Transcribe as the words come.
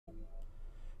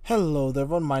Hello there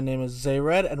everyone, my name is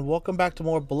Zayred, and welcome back to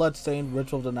more Bloodstained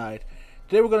Ritual of the Night.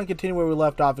 Today we're going to continue where we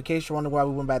left off. In case you're wondering why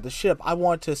we went back to the ship, I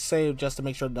want to save just to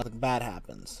make sure nothing bad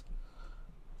happens.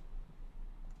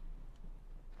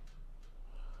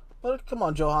 But come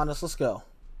on, Johannes, let's go.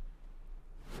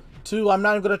 I'm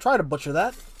not even going to try to butcher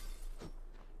that.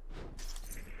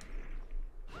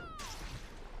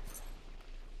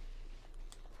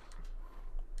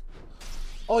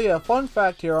 Oh yeah, fun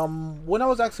fact here. When I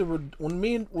was actually when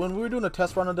we were doing a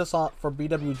test run of this for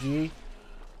BWG,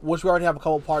 which we already have a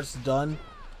couple parts done.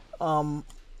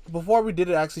 Before we did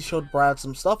it, I actually showed Brad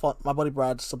some stuff on my buddy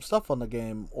Brad some stuff on the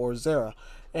game, or Zara.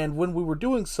 And when we were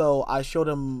doing so, I showed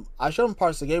him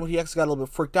parts of the game, and he actually got a little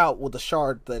bit freaked out with the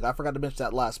shard thing. I forgot to mention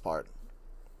that last part.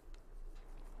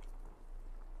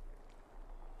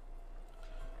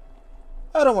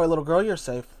 Oh, don't worry, little girl, you're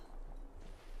safe.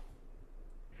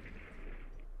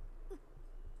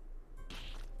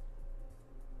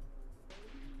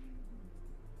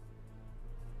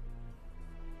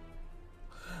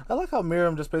 I like how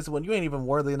Miriam just basically went, you ain't even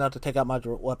worthy enough to take out my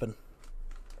weapon.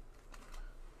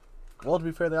 Well, to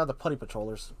be fair, they are the putty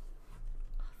patrollers.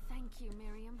 Thank you,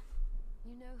 Miriam.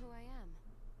 You know who I am.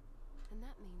 And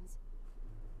that means...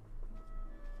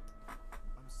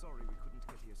 I'm sorry we couldn't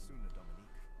get here sooner,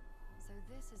 Dominique. So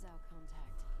this is our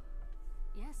contact.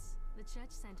 Yes, the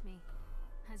church sent me.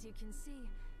 As you can see,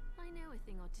 I know a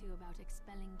thing or two about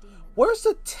expelling demons. Where's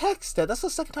the text at? That's the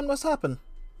second time this happened.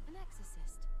 An exorcist.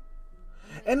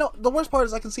 And no, the worst part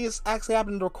is I can see it's actually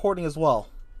happening in the recording as well.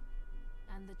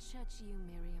 And the church you,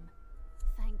 Miriam.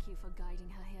 Thank you for guiding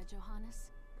her here,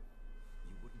 Johannes.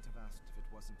 You wouldn't have asked if it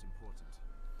wasn't important.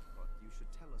 But you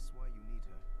should tell us why you need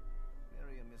her.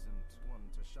 Miriam isn't one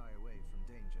to shy away from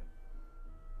danger.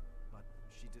 But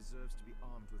she deserves to be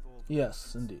armed with all the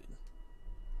Yes, weapons. indeed.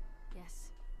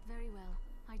 Yes, very well.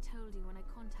 I told you when I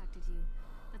contacted you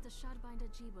that the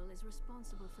Shardbinder Jebel is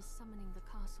responsible for summoning the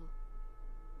castle.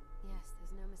 Yes,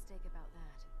 there's no mistake about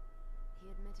that. He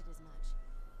admitted as much.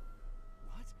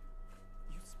 What?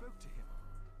 You spoke to him?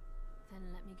 Then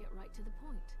let me get right to the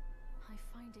point. I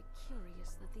find it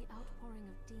curious that the outpouring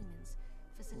of demons,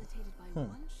 facilitated by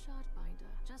one Shardbinder,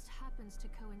 just happens to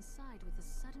coincide with the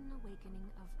sudden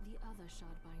awakening of the other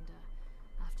Shardbinder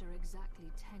after exactly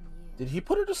 10 years. Did he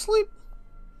put her to sleep?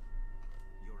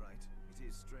 You're right. It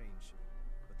is strange.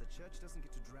 But the church doesn't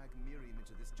get to drag Miriam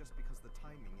into this just because the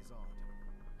timing is odd.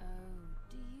 Oh,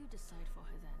 do you decide for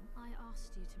her then? I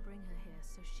asked you to bring her here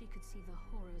so she could see the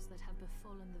horrors that have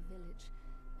befallen the village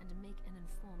and make an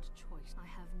informed choice. I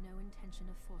have no intention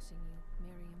of forcing you,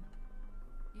 Miriam.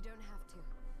 You don't have to.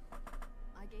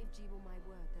 I gave Jebel my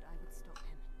word that I would stop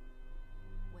him.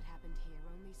 What happened here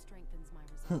only strengthens my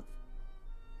resolve.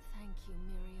 Thank you,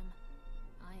 Miriam.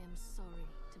 I am sorry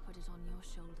to put it on your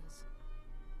shoulders.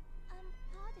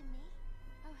 Pardon me?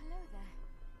 Oh, hello there.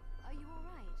 Are you all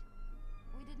right?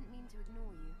 We didn't mean to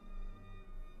ignore you.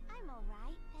 I'm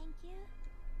alright, thank you.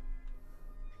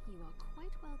 You are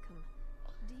quite welcome.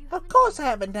 Do you have Of a course I name?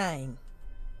 have a name.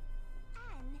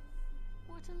 Anne?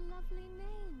 What a lovely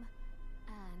name.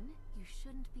 Anne, you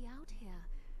shouldn't be out here.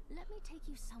 Let me take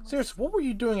you somewhere. Seriously, what were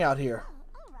you doing out here?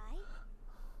 Oh, alright.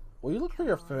 Were you looking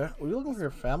for your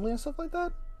family and stuff like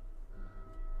that?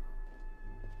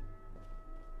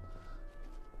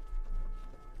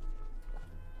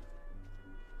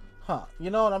 Huh. You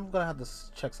know what? I'm gonna have to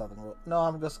check something. No,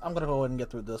 I'm gonna go ahead and get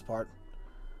through this part.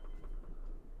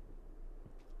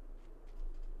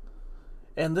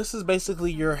 And this is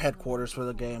basically your headquarters for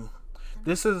the game.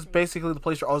 This is basically the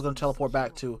place you're always going to teleport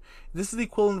back to. This is the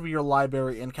equivalent of your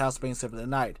library in Castlevania Symphony of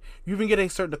the Night. You even get a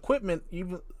certain equipment,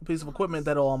 even piece of equipment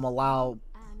that'll allow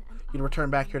Anne and you to return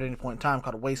back here at any point in time,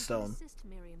 called a Waystone. assist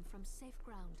Miriam from safe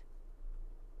ground.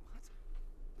 What?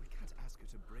 We can't ask her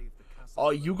to brave the castle. Oh,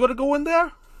 you gonna go in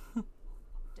there?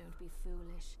 Don't be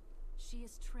foolish. She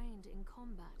is trained in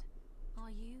combat.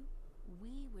 Are you?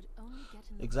 We would only get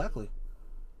in the Exactly.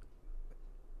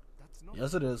 That's not...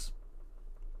 Yes, it is.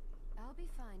 I'll be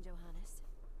fine, Johannes.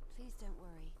 Please don't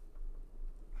worry.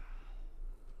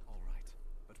 All right.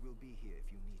 But we'll be here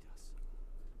if you need us.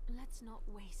 Let's not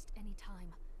waste any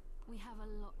time. We have a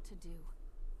lot to do.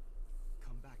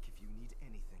 Come back if you need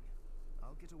anything.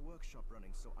 I'll get a workshop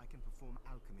running so I can perform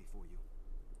alchemy for you.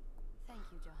 Thank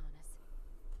you, Johannes.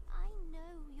 I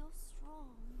know you're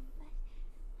strong, but...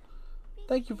 be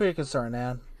Thank you for your concern,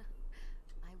 Anne.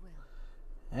 I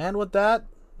will. And with that,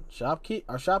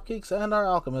 our shopkeepers and our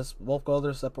alchemists both go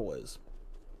their separate ways.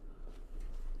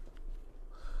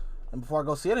 And before I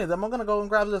go see any of them, I'm gonna go and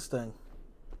grab this thing.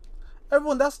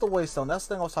 Everyone, that's the Waystone. That's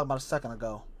the thing I was talking about a second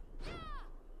ago.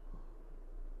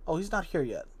 Oh, he's not here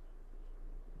yet.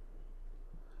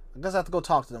 I guess I have to go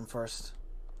talk to them first.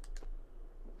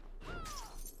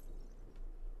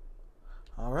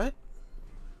 Alright.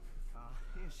 Ah,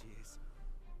 here she is.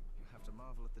 You have to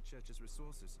marvel at the church's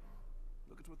resources.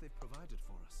 Look at what they've provided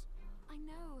for us. I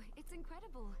know, it's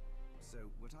incredible. So,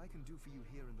 what I can do for you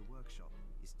here in the workshop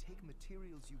is take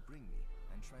materials you bring me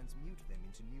and transmute them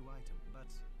into new items. But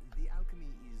the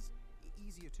alchemy is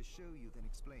easier to show you than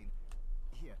explain.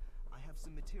 Here, I have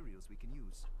some materials we can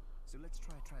use. So let's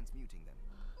try transmuting them.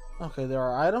 Okay, there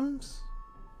are items.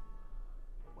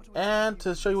 What do I And do to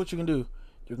with show you these? what you can do,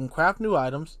 you can craft new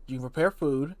items, you can prepare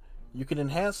food, you can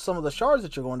enhance some of the shards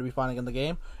that you're going to be finding in the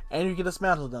game, and you can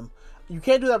dismantle them. You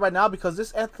can't do that right now because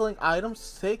this ethylene item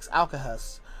takes alcohol.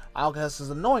 Alcohol is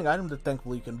an annoying item that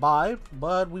thankfully you can buy,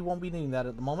 but we won't be needing that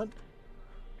at the moment.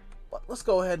 But let's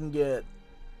go ahead and get...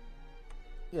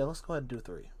 Yeah, let's go ahead and do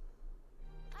 3.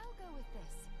 I'll go with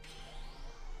this.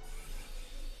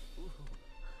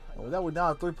 And with that, we now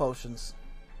have 3 potions.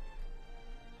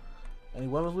 Any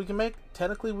weapons we can make?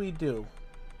 Technically, we do.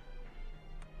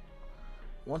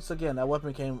 Once again, that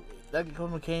weapon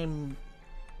became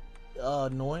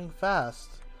annoying fast.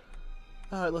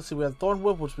 Alright, let's see. We have Thorn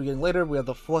Whip, which we're getting later. We have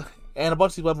the and a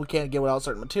bunch of these weapons we can't get without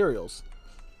certain materials.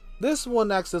 This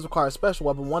one actually does require a special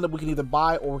weapon, one that we can either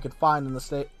buy or we can find in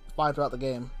the find throughout the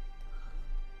game.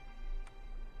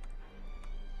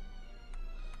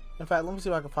 In fact, let me see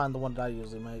if I can find the one that I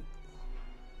usually make.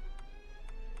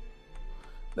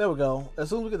 There we go. As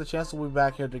soon as we get the chance, we'll be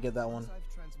back here to get that one. Once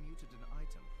I've transmuted an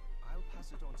item, I'll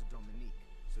pass it on to Dominique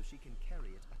so she can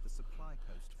carry it at the supply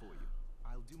post for you.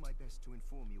 I'll do my best to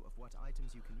inform you of what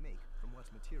items you can make from what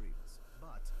materials.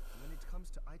 But when it comes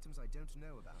to items I don't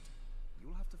know about,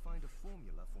 you'll have to find a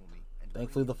formula for me. And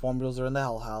Thankfully, the formulas are in the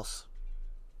Hell House.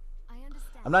 I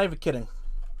understand. I'm not even kidding.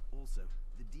 Also,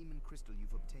 the demon crystal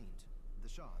you've obtained,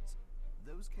 the shards,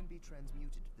 those can be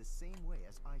transmuted the same way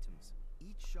as items.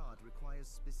 Each shard requires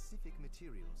specific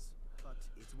materials, but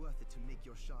it's worth it to make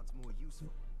your shards more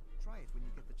useful. Try it when you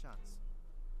get the chance.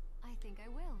 I think I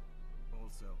will.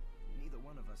 Also, neither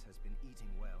one of us has been eating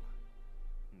well.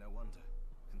 No wonder,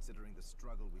 considering the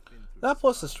struggle we've been through. That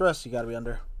plus the stress you gotta be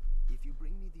under. If you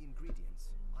bring me the ingredients,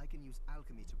 I can use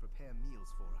alchemy to prepare meals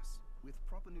for us. With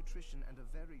proper nutrition and a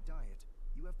varied diet,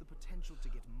 you have the potential to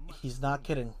get much He's not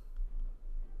stronger. kidding.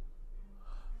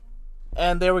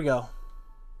 And there we go.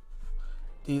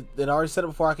 It already said it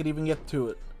before I could even get to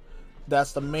it.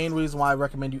 That's the main reason why I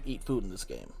recommend you eat food in this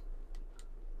game.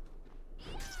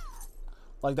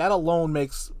 Like, that alone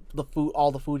makes the food,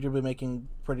 all the food you've been making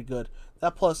pretty good.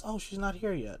 That plus, oh, she's not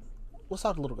here yet. Let's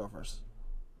talk to the little girl first.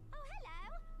 Oh,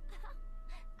 hello.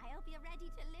 I hope you're ready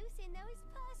to loosen those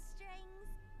purse strings.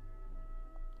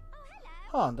 Oh,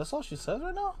 hello. Huh, that's all she says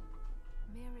right now?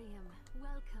 Miriam,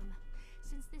 welcome.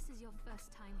 Since this is your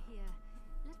first time here,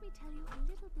 let me tell you a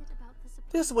little bit about the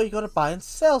supply. This is where you go to buy and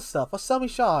sell stuff, or sell me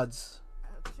shards.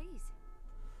 Please.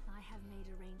 I have made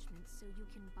arrangements so you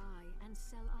can buy and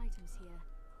sell items here.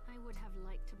 I would have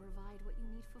liked to provide what you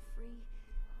need for free,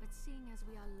 but seeing as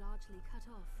we are largely cut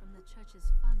off from the church's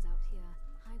funds out here,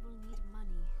 I will need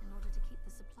money in order to keep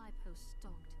the supply post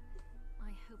stocked.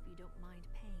 I hope you don't mind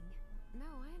paying. No,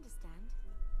 I understand.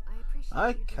 I appreciate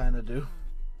I you doing kinda what you do.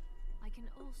 can. I can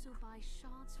also buy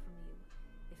shards from you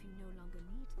if you no longer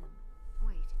need them.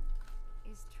 Wait,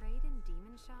 is trade in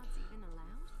demon shards even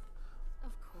allowed?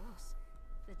 Of course.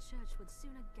 The church would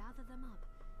sooner gather them up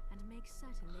and make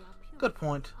certain they are pure. Good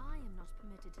point. I am not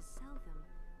permitted to sell them,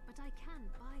 but I can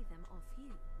buy them off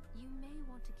you. You may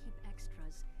want to keep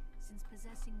extras, since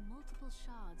possessing multiple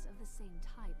shards of the same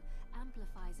type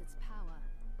amplifies its power.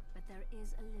 But there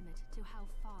is a limit to how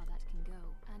far that can go.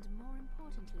 And more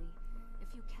importantly, if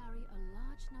you carry a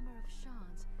large number of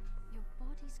shards, your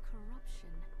body's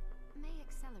corruption may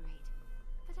accelerate.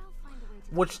 But I'll find a way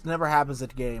to... Which never happens at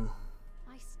the game.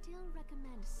 I still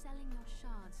recommend selling your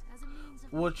shards as a means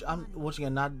of... Which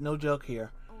again, no joke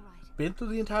here. Alright. Been through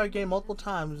the entire game multiple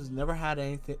times, never had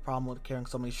any problem with carrying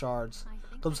so many shards.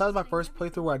 So besides my first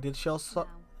playthrough where I did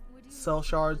sell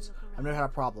shards, I've never had a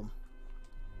problem.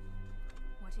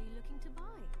 What are you looking to buy?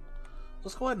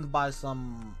 Let's go ahead and buy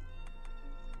some.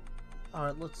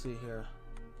 Alright, let's see here.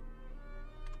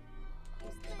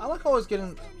 I like always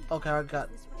getting. Okay, I got.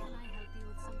 Can I help you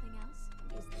with something else?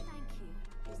 Thank you.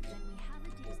 Then we have a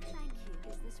deal. Thank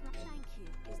you. Is this right? Thank you.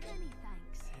 Many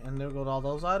thanks. And there go all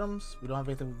those items. We don't have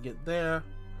anything we can get there.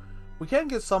 We can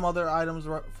get some other items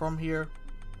from here,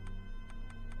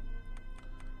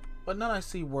 but none I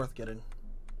see worth getting.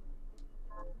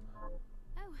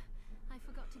 Oh, I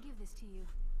forgot to give this to you.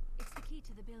 It's the key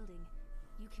to the building.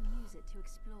 You can use it to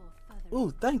explore further.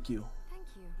 Ooh, thank you. Thank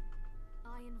you.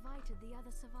 I invited the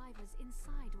other survivors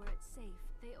inside where it's safe.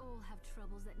 They all have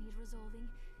troubles that need resolving.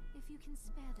 If you can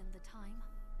spare them the time,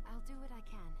 I'll do what I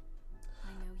can.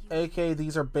 I know you. AK,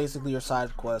 these are basically your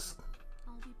side quests.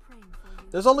 I'll be praying for you.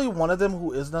 There's only one of them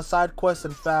who isn't a side quest.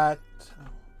 In fact,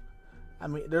 I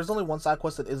mean, there's only one side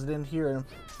quest that isn't in here, and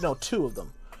no, two of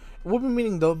them. We'll be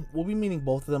meeting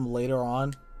both of them later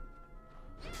on.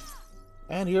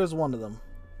 And here's one of them.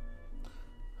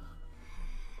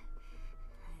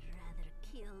 I'd rather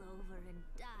keel over and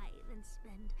die than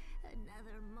spend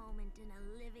another moment in a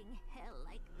living hell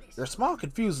like this. Your smile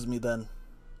confuses me then.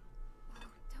 Oh,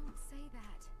 don't say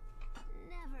that.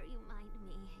 Never you mind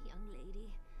me, young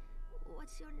lady.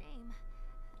 What's your name?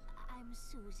 I'm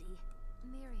Susie.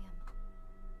 Miriam,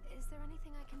 is there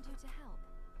anything I can do to help?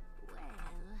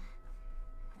 Well,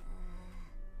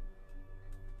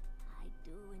 I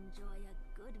do enjoy a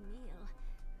good meal,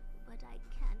 but I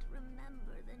can't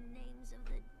remember the names of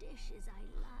the dishes I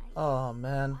like. Oh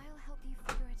man. I'll help you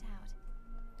figure it out.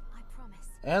 I promise.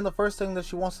 And the first thing that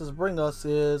she wants us to bring us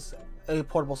is a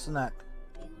portable snack.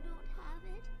 You don't have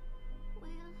it? Well,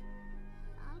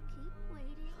 I'll keep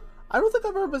waiting. I don't think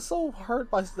I've ever been so hurt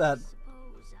by that.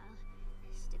 Suppose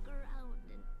I'll stick around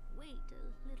and wait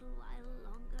a little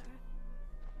while longer.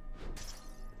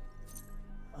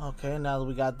 Okay, now that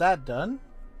we got that done,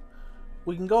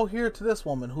 we can go here to this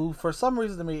woman who, for some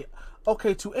reason to me,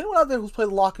 okay, to anyone out there who's played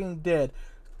The Walking Dead,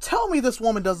 tell me this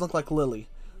woman doesn't look like Lily.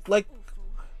 Like,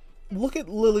 look at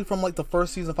Lily from like the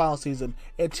first season, final season,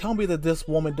 and tell me that this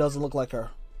woman doesn't look like her.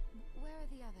 Where are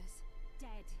the others?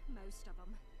 Dead, most of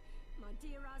them. My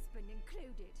dear husband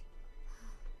included.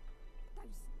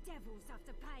 Those devils have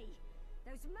to pay.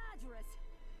 Those murderers.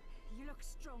 You look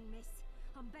strong, miss.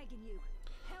 I'm begging you.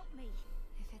 Help me.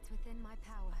 If it's within my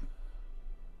power.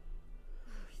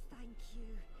 Oh, thank you.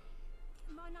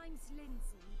 My name's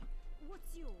Lindsay. What's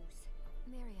yours?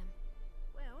 Miriam.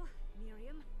 Well,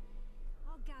 Miriam,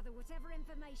 I'll gather whatever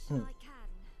information I can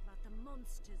about the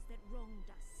monsters that wronged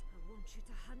us. I want you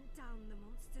to hunt down the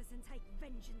monsters and take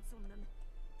vengeance on them.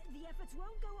 The efforts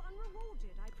won't go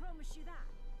unrewarded, I promise you that.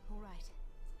 All right.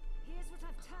 Here's what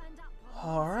I've turned up on.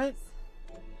 All right.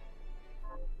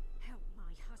 Help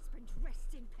my husband rest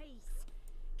in peace.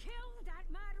 Kill that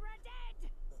murderer dead.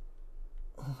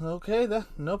 Okay,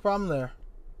 no problem there.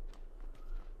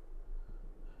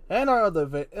 And our other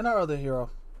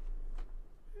hero.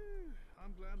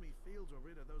 I'm glad me fields are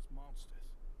rid of those monsters,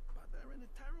 but they're in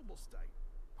a terrible state.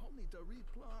 I'll need to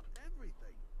replant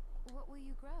everything. What will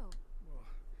you grow? Well,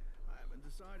 I haven't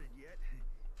decided yet.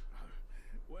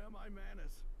 Where are my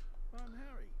manners? I'm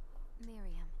Harry.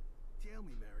 Miriam. Tell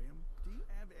me, Miriam, do you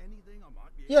have anything I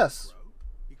might be able Yes. to grow?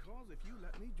 Because if you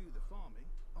let me do the farming,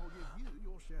 I'll give you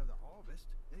your share of the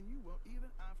harvest, and you won't even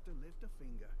have to lift a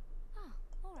finger. Oh,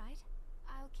 all right.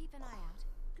 I'll keep an eye out.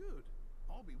 Good.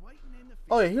 I'll be waiting in the field.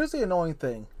 Oh yeah, here's the annoying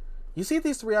thing. You see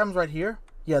these three items right here?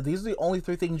 Yeah, these are the only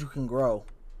three things you can grow.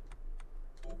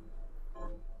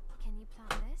 Can you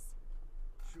plant this?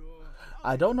 Sure.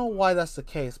 I don't know why that's the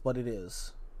case, but it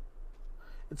is.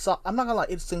 It's I'm not gonna lie,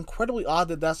 it's incredibly odd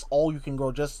that that's all you can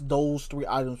grow, just those three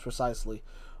items precisely.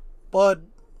 But,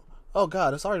 oh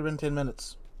god, it's already been 10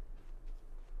 minutes.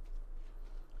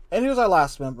 And here's our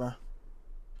last member.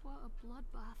 What a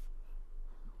bloodbath.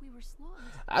 We were slaughtered.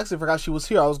 I actually forgot she was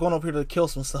here. I was going over here to kill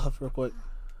some stuff real quick.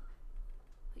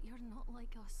 But you're not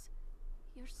like us.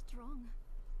 You're strong.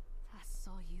 I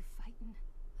saw you fighting.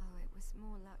 Oh, it was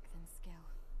more luck than skill.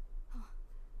 Oh,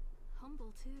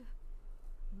 humble too.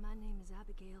 My name is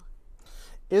Abigail.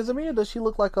 Is it me or does she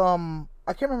look like, I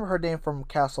can't remember her name from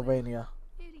Castlevania.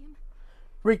 Miriam.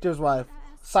 Richter's wife,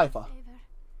 Sypha.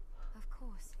 Of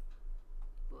course.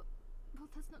 But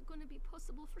that's not going to be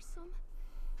possible for some.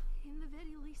 In the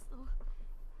very least, though,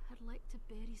 I'd like to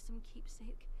bury some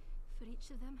keepsake for each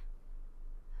of them.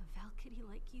 A Valkyrie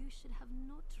like you should have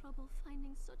no trouble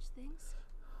finding such things.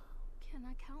 Can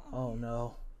I count on Oh you?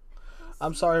 no.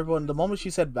 I'm sorry everyone, the moment she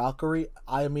said Valkyrie,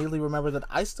 I immediately remembered that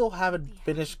I still haven't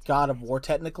finished God of War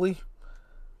technically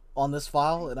on this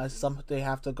file, and I someday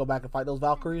have to go back and fight those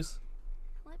Valkyries.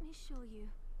 Let me show you.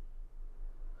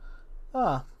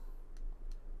 Ah.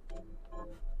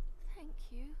 Thank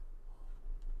you.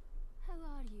 How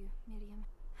are you, Miriam?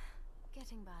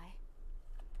 Getting by.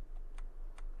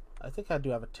 I think I do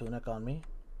have a tunic on me.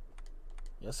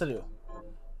 Yes I do.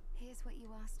 Here's what you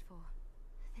asked for.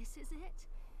 This is it.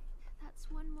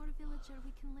 That's one more villager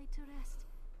we can lay to rest.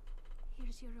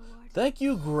 Here's your reward. Thank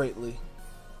you greatly.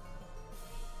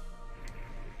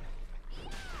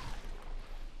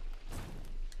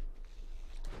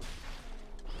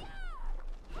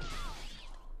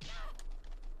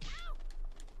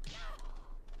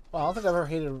 Well, I don't think I've ever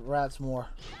hated rats more.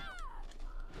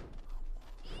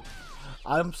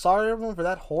 I'm sorry everyone for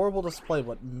that horrible display,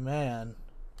 but man.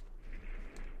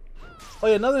 Oh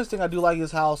yeah, another thing I do like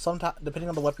is how sometimes, depending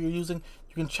on the weapon you're using,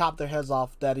 you can chop their heads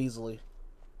off that easily.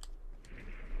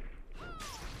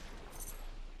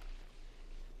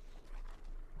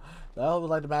 I always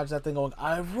like to imagine that thing going,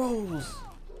 I rose!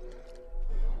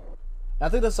 I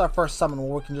think this is our first summon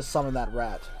where we can just summon that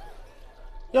rat.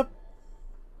 Yep.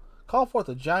 Call forth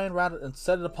a giant rat and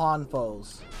set it upon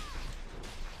foes.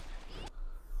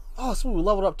 Oh, sweet, we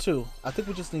leveled up too. I think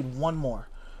we just need one more.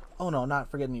 Oh no, not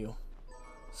forgetting you.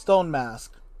 Stone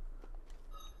Mask.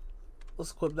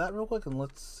 Let's equip that real quick and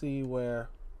let's see where...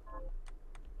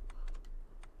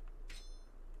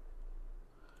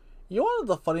 You know what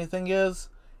the funny thing is?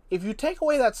 If you take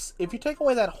away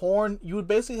that horn, you would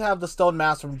basically have the Stone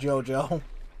Mask from JoJo.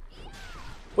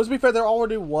 Which, to be fair, there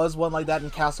already was one like that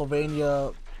in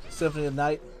Castlevania Symphony of the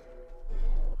Night.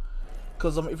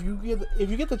 Because if you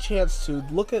get the chance to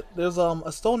look at, there's a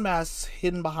stone mask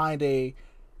hidden behind I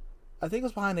think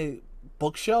it's behind a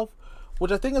bookshelf,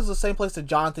 which I think is the same place that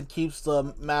Jonathan keeps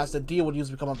the mask that Dia would use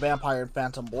to become a vampire in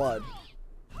Phantom Blood.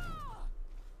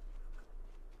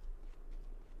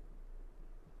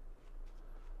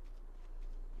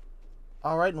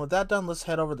 Alright, and with that done, let's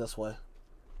head over this way.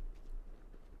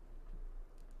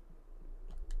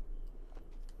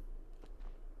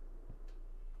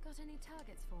 Got any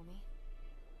targets for me?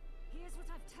 Here's what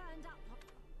I've turned up on.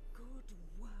 Good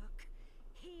work.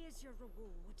 Here's your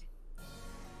reward.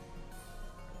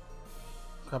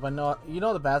 Crap, I know. You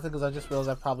know the bad thing is I just realized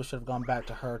I probably should have gone back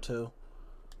to her too.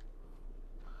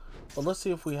 But let's see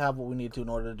if we have what we need to in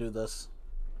order to do this.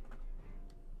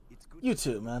 It's good. You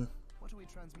too, man. What are we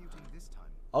transmuting this time?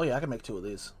 Oh yeah, I can make 2 of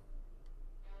these.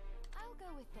 I'll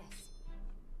go with this.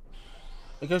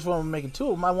 In case you want to make 2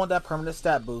 of them, I want that permanent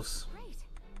stat boost. Great.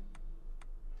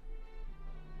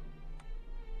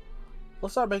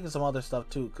 Let's start making some other stuff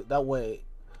too. That way,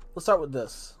 let's start with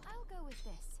this. I'll go with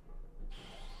this.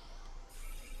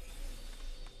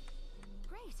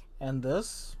 Great. And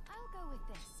this. I'll go with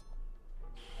this.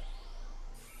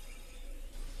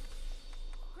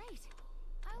 Great.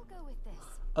 I'll go with this.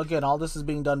 Again, all this is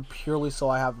being done purely so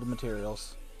I have the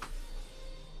materials.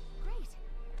 Great.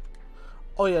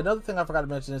 Oh yeah, another thing I forgot to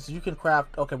mention is you can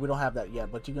craft, okay, we don't have that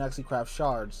yet, but you can actually craft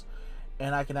shards.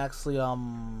 And I can actually, you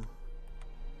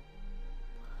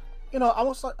know,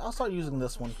 I'll start using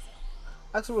this one.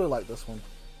 I actually really like this one.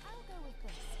 I'll go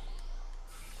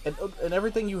with this. And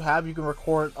everything you have, you can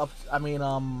record up,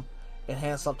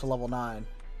 enhance up to level 9.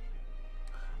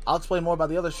 I'll explain more about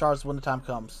the other shards when the time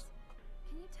comes.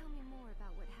 Can you tell me more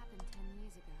about what happened 10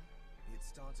 years ago? It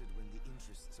started when the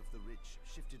interests of the rich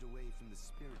shifted away from the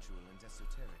spiritual and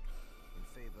esoteric in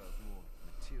favor of more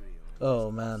material.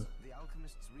 Oh man. The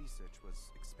alchemist's research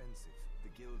was expensive. The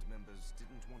guild members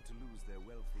didn't want to lose their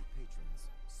wealthy patrons,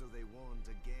 so they warned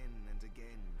again and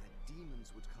again that demons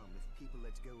would come if people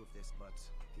let go of this, but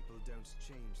people don't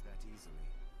change that easily.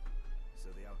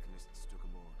 So the alchemists took a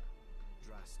more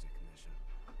drastic measure.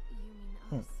 You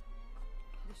mean us?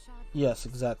 The shard. Yes,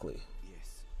 exactly.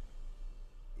 Yes.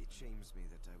 It shames me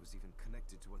that I was even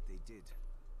connected to what they did,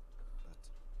 but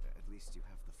at least you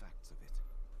have the facts of it.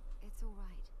 It's all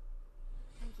right.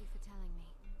 Thank you for telling me.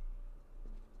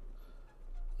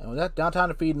 And with that, downtown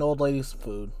to feed an old lady some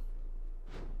food.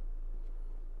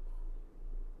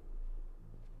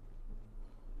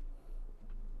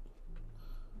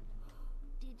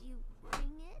 Did you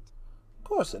bring it? Of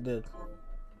course it did.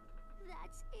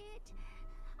 That's it.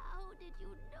 How did you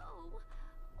know?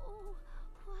 Oh,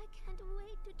 I can't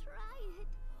wait to try it.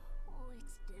 Oh,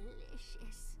 it's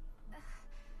delicious.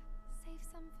 Save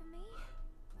some for me?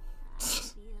 I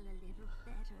feel a little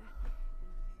better.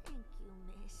 Thank you,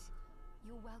 miss.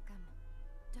 You're welcome.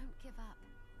 Don't give up.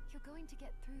 You're going to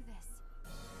get through this.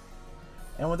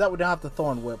 And with that, we don't have the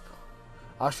Thorn Whip.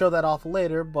 I'll show that off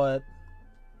later, but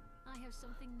I have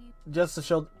something new. just to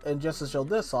show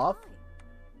this off.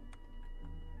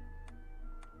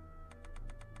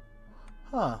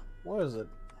 Huh? Where is it?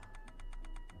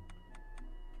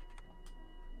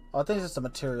 Oh, I think it's just the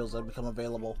materials that become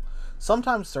available.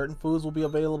 Sometimes certain foods will be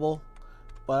available,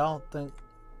 but I don't think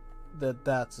that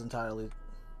that's entirely.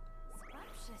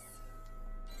 Scrumptious.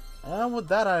 And with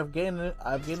that, I've gained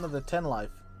another 10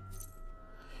 life.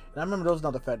 And I remember there was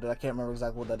another factor. I can't remember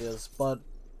exactly what that is, but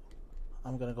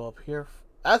I'm gonna go up here.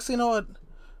 Actually, you know what?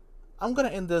 I'm gonna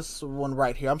end this one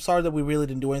right here. I'm sorry that we really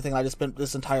didn't do anything. I just spent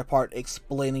this entire part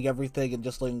explaining everything and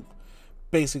just letting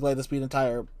basically let this be an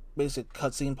entire basic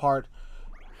cutscene part.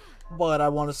 But I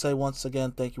want to say once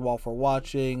again, thank you all for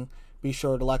watching. Be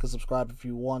sure to like and subscribe if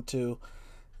you want to.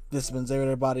 This has been Xavier,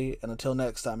 everybody, and until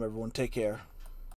next time, everyone, take care.